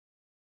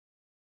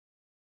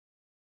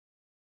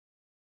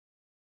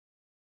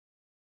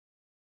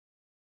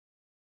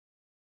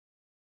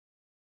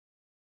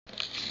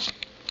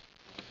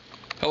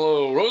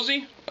Hello,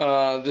 Rosie.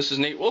 This is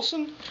Nate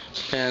Wilson,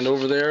 and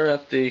over there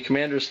at the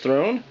Commander's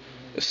throne,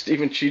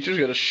 Stephen Cheecher's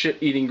got a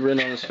shit-eating grin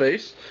on his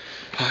face.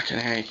 Fucking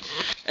hey.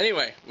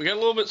 Anyway, we got a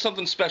little bit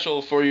something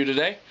special for you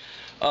today.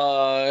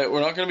 We're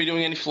not going to be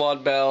doing any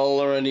flawed bell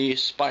or any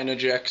spine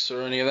ejects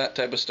or any of that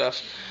type of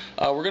stuff.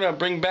 We're going to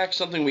bring back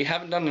something we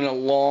haven't done in a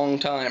long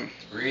time.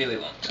 Really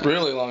long time.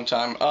 Really long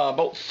time.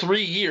 About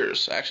 3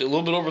 years, actually, a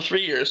little bit over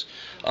 3 years.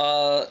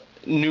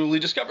 Newly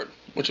Discovered,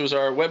 which was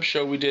our web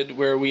show we did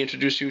where we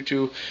introduced you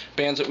to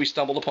bands that we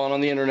stumbled upon on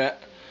the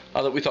internet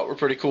that we thought were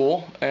pretty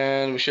cool,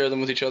 and we share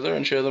them with each other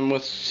and share them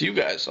with you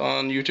guys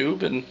on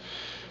YouTube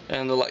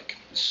and the like.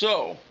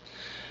 So,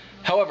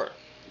 however,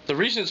 the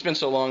reason it's been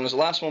so long is the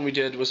last one we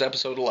did was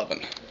episode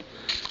 11.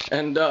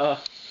 And I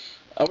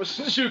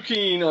was too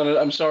keen on it.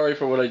 I'm sorry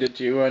for what I did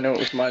to you. I know it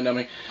was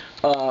mind-numbing.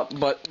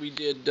 But we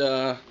did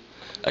a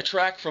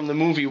track from the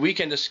movie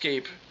Weekend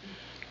Escape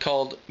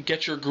called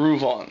Get Your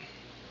Groove On.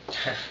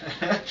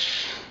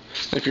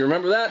 If you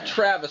remember that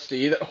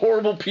travesty, that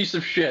horrible piece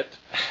of shit,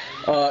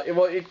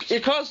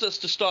 it caused us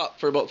to stop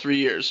for about 3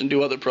 years and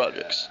do other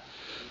projects.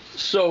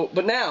 So,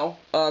 but now,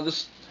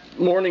 this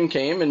morning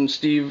came and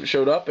Steve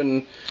showed up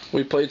and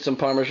we played some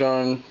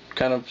Parmesan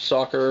kind of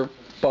soccer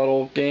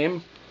bottle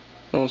game.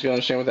 No one's going to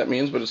understand what that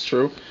means, but it's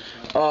true.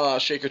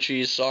 Shaker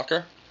cheese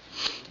soccer.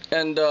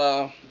 And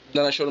then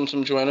I showed him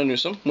some Joanna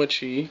Newsom, which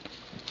he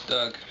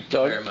Doug,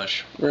 very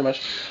much.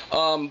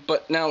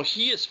 But now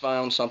he has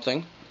found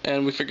something,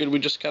 and we figured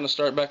we'd just kind of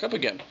start back up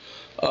again.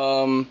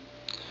 Now,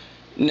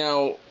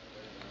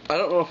 I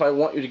don't know if I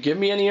want you to give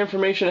me any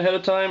information ahead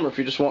of time, or if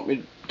you just want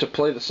me to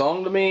play the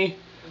song to me,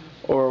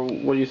 or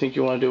what do you think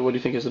you want to do? What do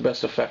you think is the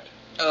best effect?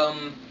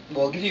 Well,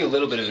 I'll give you a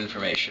little bit of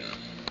information.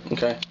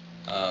 Okay.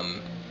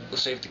 We'll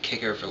save the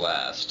kicker for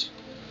last.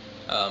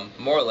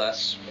 More or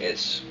less,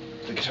 it's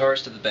the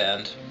guitarist of the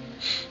band.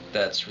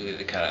 That's really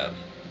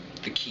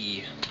the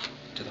key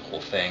to the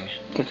whole thing.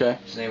 Okay.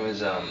 His name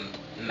was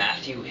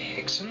Matthew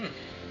Hickson.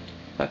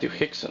 Matthew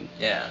Hickson.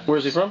 Yeah.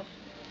 Where's he from?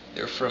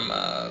 They're from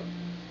what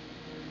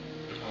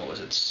was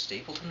it?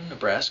 Stapleton,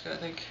 Nebraska, I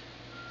think.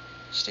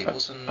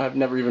 Stapleton. I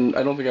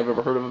don't think I've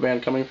ever heard of a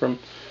band coming from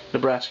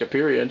Nebraska.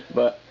 Period.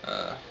 But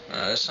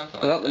there's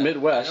something like not that. the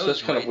Midwest.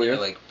 That's kind of weird.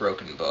 Near, like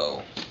Broken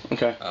Bow.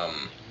 Okay.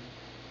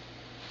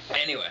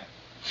 Anyway.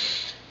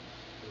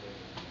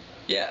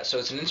 Yeah, so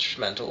it's an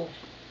instrumental.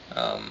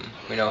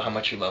 We know how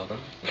much you love them.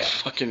 Yeah. I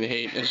fucking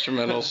hate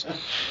instrumentals.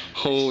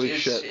 Holy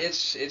shit.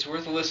 It's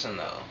worth a listen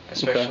though,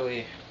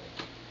 especially.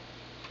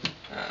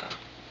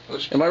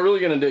 Okay. Am I really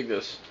gonna dig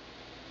this?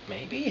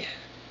 Maybe.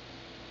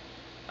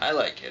 I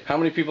like it. How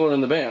many people are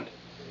in the band?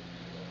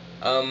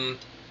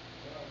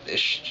 It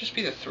should just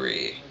be the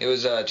three. It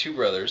was 2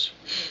 brothers.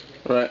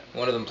 Right.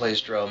 One of them plays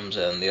drums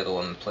and the other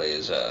one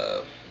plays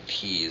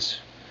keys,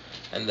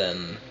 and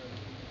then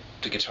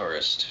the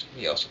guitarist,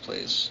 he also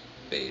plays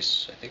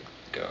bass, I think.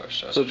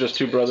 So just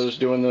 2 brothers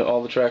doing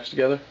all the tracks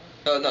together?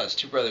 Oh no, it's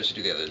 2 brothers who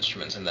do the other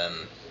instruments, and then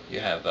you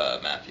have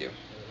Matthew.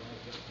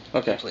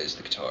 Okay. Who plays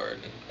the guitar,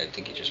 and I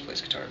think he just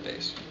plays guitar and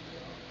bass.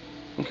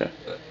 Okay.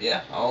 But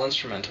yeah, all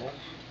instrumental.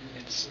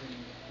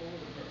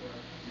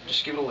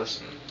 Just give it a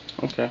listen.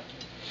 Okay.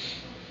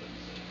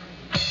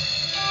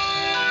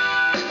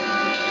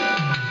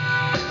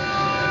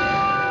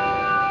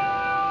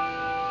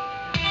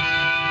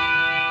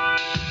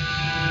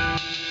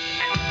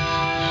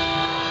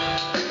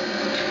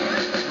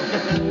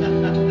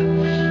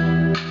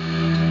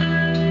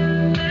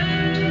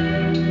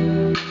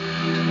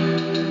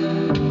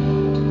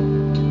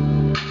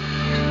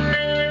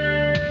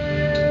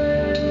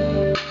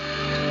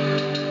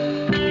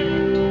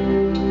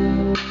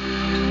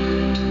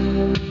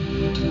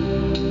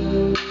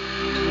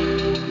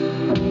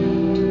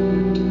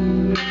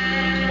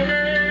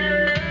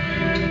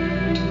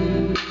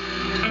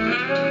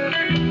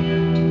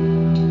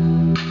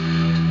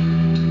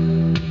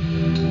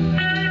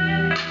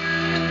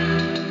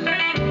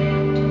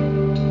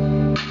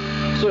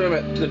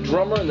 The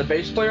drummer and the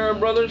bass player are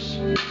brothers?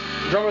 The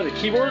drummer and the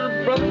keyboard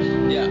are brothers?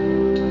 Yeah.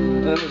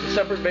 And then there's a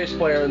separate bass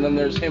player, and then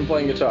there's him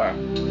playing guitar.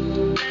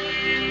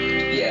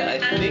 Yeah,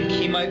 I think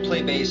he might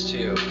play bass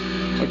too.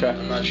 Okay.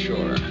 I'm not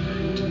sure.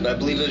 But I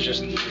believe it was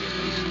just the 3 of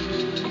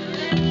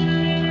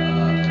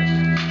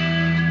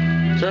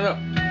them. Turn it up.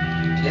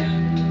 Yeah.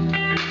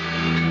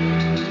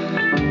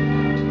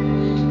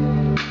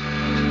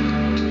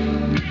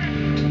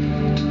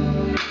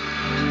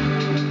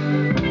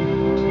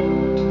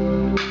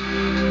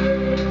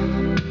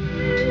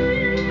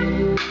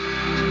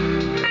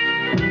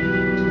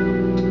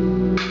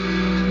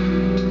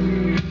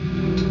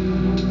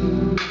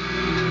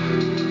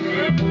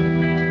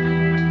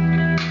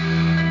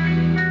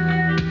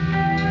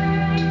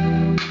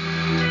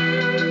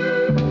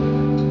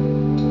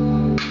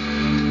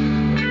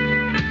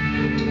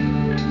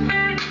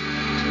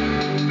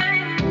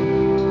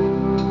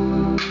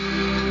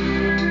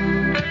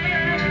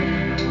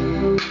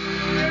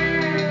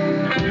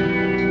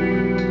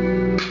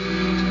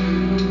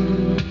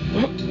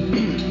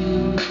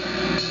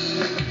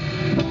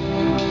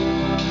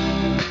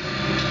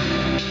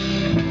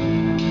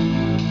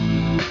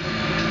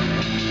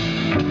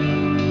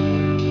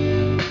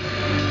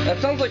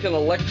 sounds like an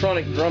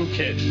electronic drum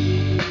kit.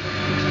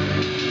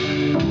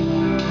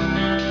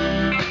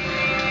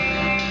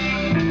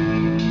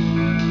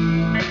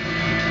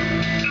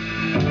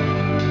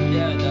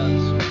 Yeah, it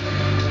does.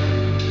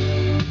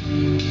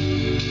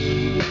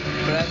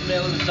 But I haven't been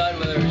able to decide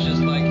whether it was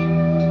just like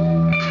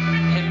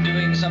him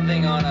doing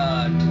something on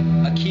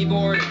a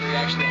keyboard or he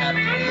actually had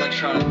an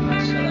electronic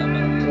setup. I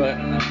don't know. Right.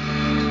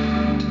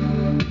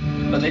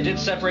 But they did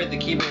separate the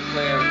keyboard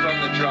player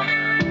from the drummer.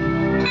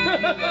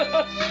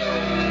 So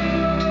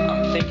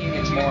I'm thinking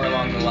it's more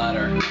along the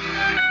latter.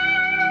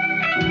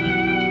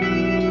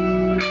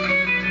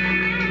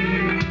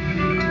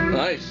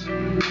 Nice.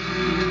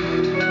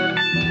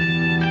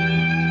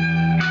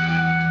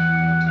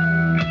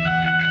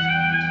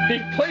 He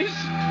plays.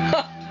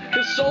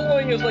 His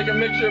soloing is like a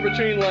mixture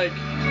between like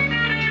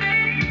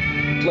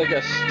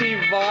a Steve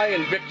Vai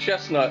and Vic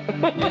Chestnut.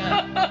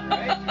 Yeah,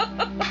 right?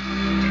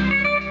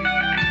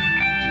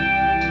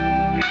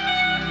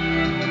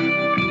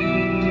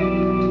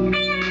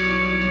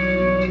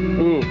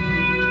 Ooh.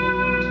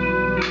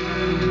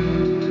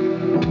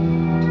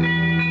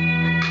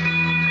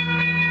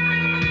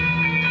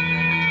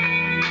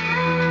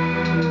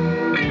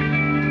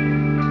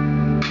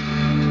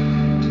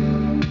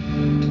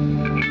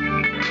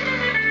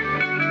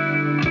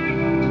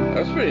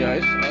 That's pretty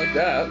nice. I like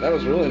that. That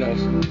was really nice.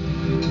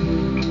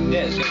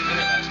 Yeah, it's really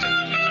nice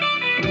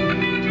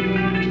technique.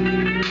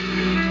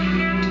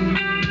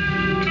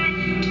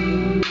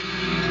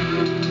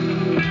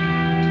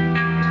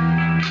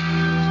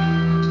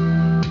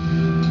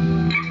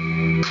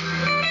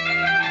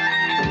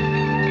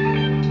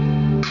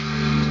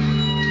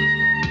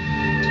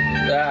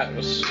 That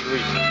was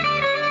sweet.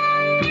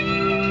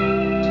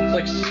 It's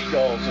like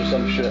seagulls or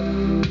some shit.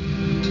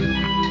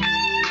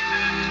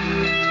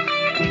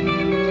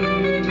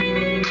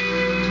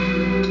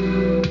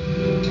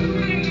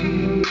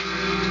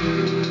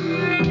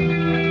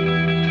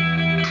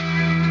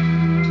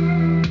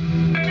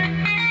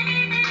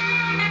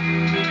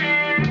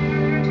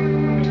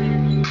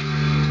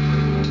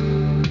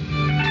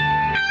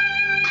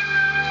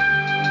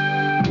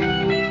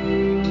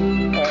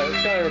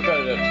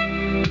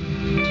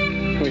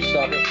 Can we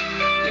stop it?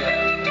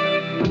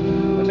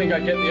 Yeah. I think I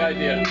get the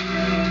idea.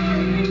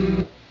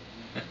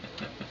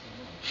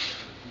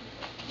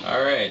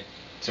 Alright,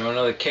 so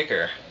another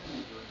kicker.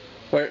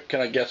 Wait,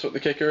 can I guess what the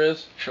kicker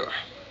is? Sure.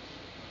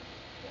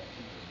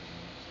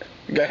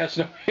 The guy has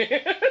no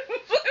hands.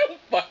 I don't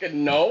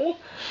fucking know.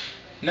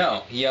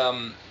 No, he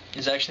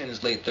is actually in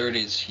his late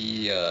 30s.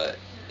 He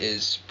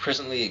is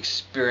presently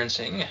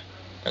experiencing, or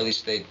at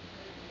least he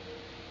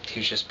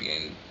was just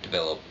being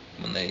developed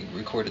when they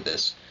recorded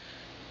this,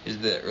 is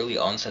the early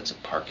onsets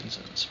of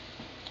Parkinson's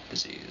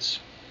disease.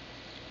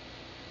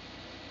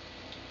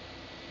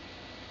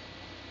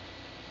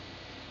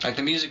 Like,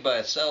 the music by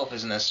itself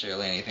isn't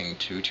necessarily anything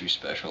too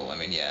special. I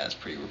mean, yeah, it's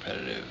pretty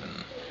repetitive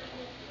and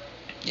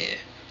yeah,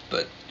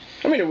 but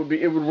I mean, it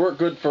would work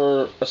good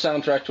for a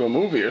soundtrack to a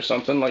movie or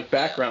something, like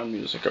background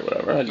music or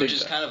whatever. which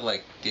is kind of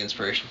like the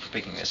inspiration for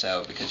picking this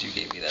out, because you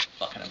gave me that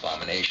fucking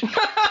abomination.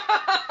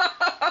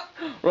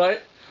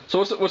 Right. So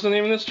what's the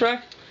name of this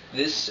track?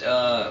 This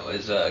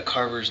was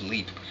Carver's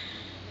Leap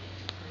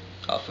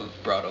off of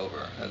Brought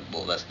Over.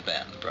 Well, that's the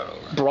band, Brought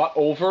Over. Brought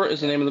Over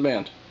is the name of the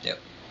band. Yep.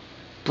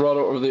 Brought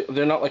Over.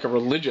 They're not like a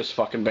religious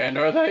fucking band,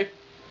 are they?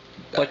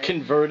 Like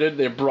converted,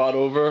 they're brought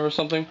over or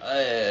something? I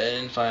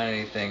didn't find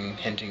anything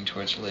hinting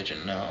towards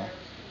religion, no.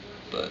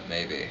 But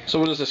maybe. So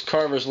what is this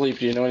Carver's Leap?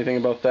 Do you know anything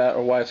about that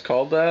or why it's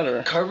called that?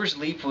 Or Carver's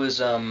Leap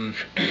was, I don't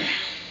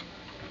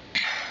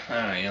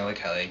know, you know, like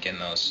how they get in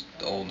those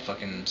old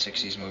fucking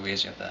 60s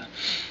movies, you have the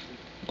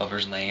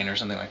Lover's Lane or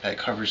something like that.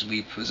 Carver's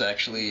Leap was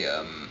actually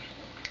a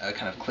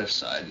kind of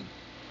cliffside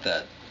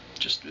that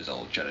just was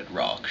all jutted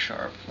rock,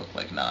 sharp, looked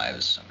like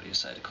knives. Somebody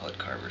decided to call it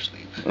Carver's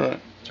Leap. Right.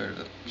 Sort of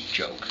a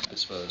joke, I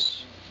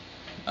suppose.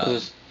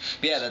 This-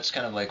 But yeah, that's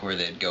kind of like where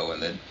they'd go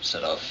and they'd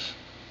set off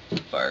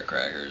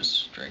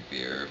firecrackers, drink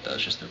beer. That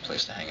was just their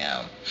place to hang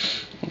out.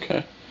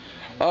 Okay.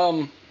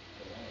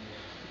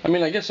 I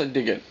mean, I guess I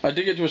dig it. I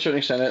dig it to a certain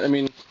extent. I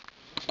mean,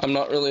 I'm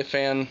not really a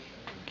fan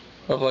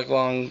of like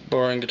long,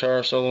 boring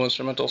guitar solo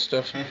instrumental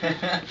stuff,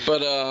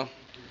 but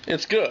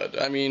it's good.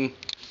 I mean,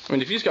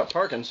 if he's got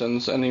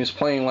Parkinson's and he's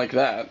playing like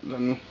that,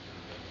 then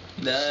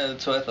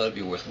That's why I thought it'd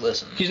be worth a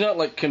listen. he's not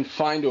like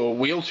confined to a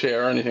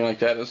wheelchair or anything like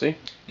that, is he?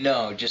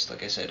 No, just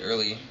like I said,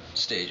 early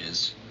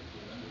stages.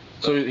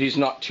 So he's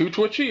not too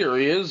twitchy, or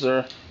he is,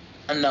 or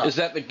No. is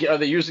that are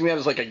they using that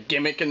as like a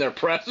gimmick in their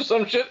press or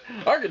some shit?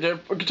 Our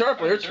guitar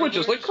player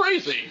twitches like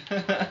crazy.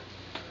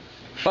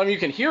 I mean, you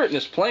can hear it in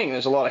his playing.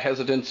 There's a lot of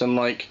hesitance and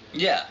like.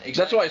 Yeah, exactly.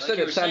 That's why I Like said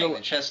you it were sounded. saying,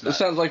 the chestnut. It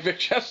sounds like Vic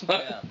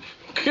Chestnut.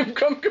 Yeah.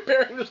 Come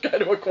comparing this guy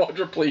to a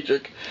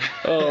quadriplegic.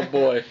 Oh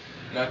boy.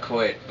 Not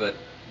quite, but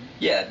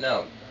yeah,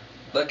 no.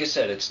 Like I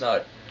said, it's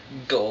not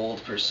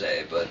gold per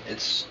se, but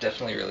it's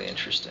definitely really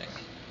interesting.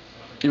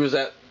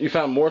 You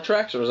found more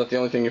tracks, or was that the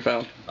only thing you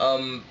found?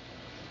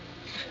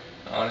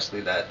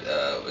 Honestly, that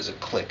was a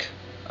click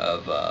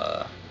of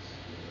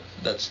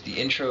That's the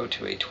intro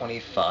to a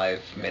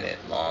 25-minute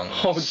long.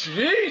 Oh,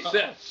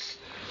 Jesus!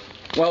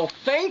 Well,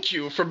 thank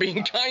you for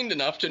being kind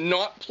enough to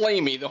not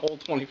play me the whole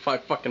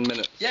 25 fucking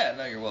minutes. Yeah,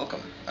 no, you're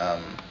welcome.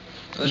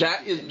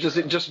 Does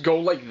it just go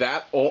like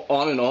that,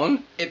 on and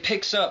on? It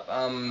picks up,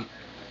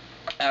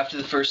 after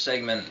the first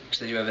segment, because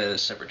they do have it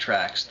as separate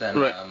tracks, then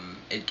right.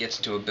 It gets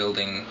into a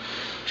building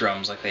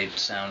drums, like they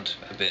sound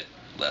a bit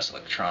less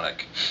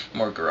electronic,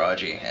 more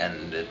garagey,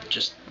 and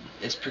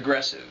it's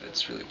progressive.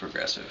 It's really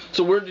progressive.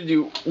 So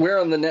where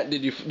on the net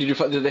did you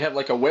find, did they have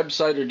like a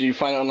website, or did you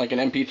find it on like an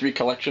MP3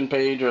 collection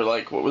page, or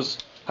like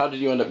how did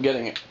you end up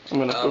getting it? I'm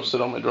gonna post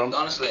it on my drums.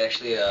 Honestly,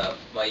 actually,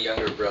 my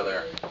younger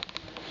brother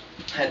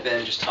had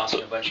been just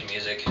tossing a bunch of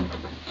music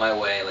my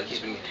way. Like, he's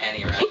been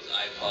handing around his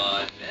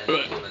iPod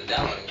and been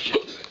downloading shit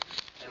to it.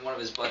 And one of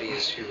his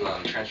buddies who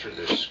transferred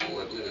to their school,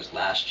 I believe it was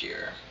last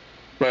year,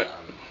 right,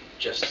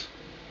 just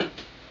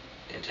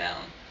in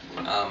town,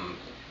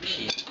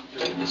 he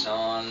put this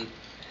on.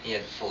 He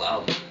had the full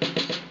album,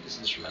 this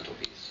instrumental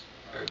piece,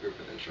 or a group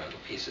of instrumental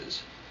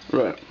pieces.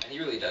 Right. And he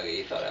really dug it.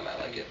 He thought I might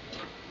like it.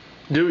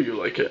 Do you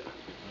like it?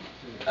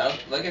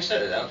 Like I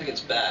said, I don't think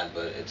it's bad,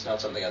 but it's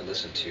not something I'd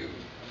listen to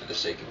for the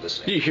sake of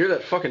listening. Do you hear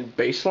that fucking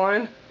bass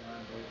line?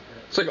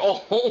 It's like all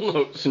whole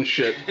notes and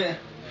shit.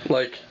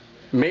 Like,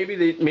 maybe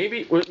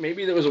it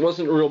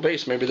wasn't a real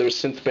bass. Maybe there was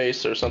synth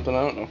bass or something.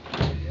 I don't know.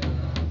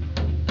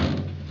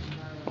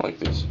 I like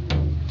these.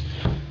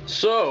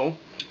 So.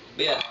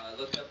 But yeah, I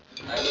looked them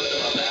up after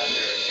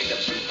and picked up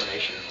some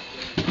information.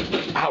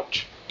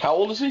 Ouch. How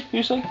old is he?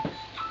 You said?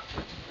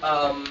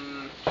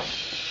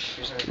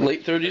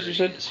 Late 30s, you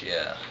said?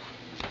 Yeah.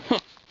 Huh.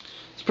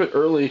 It's pretty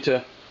early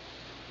to.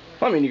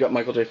 I mean, you got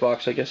Michael J.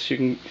 Fox. I guess you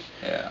can.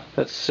 Yeah.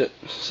 That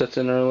sets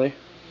in early.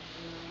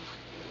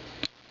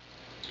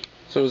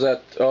 So is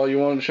that all you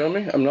wanted to show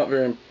me? I'm not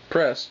very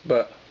impressed,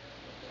 but.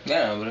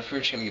 Yeah, but if we're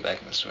just gonna get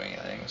back in the swing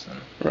of things, then.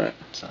 Right.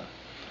 It's not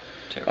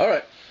terrible. All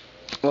right.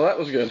 Well, that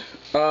was good.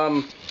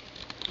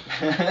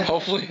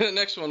 Hopefully the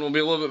next one will be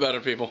a little bit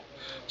better, people.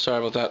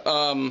 Sorry about that.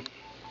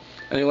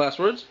 Any last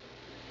words?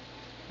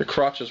 Your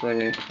crotch is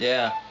ringing.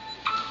 Yeah.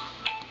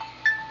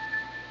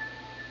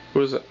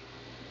 Who is it?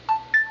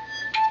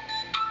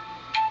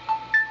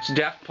 It's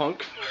Daft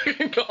Punk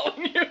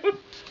calling you.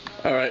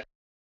 All right.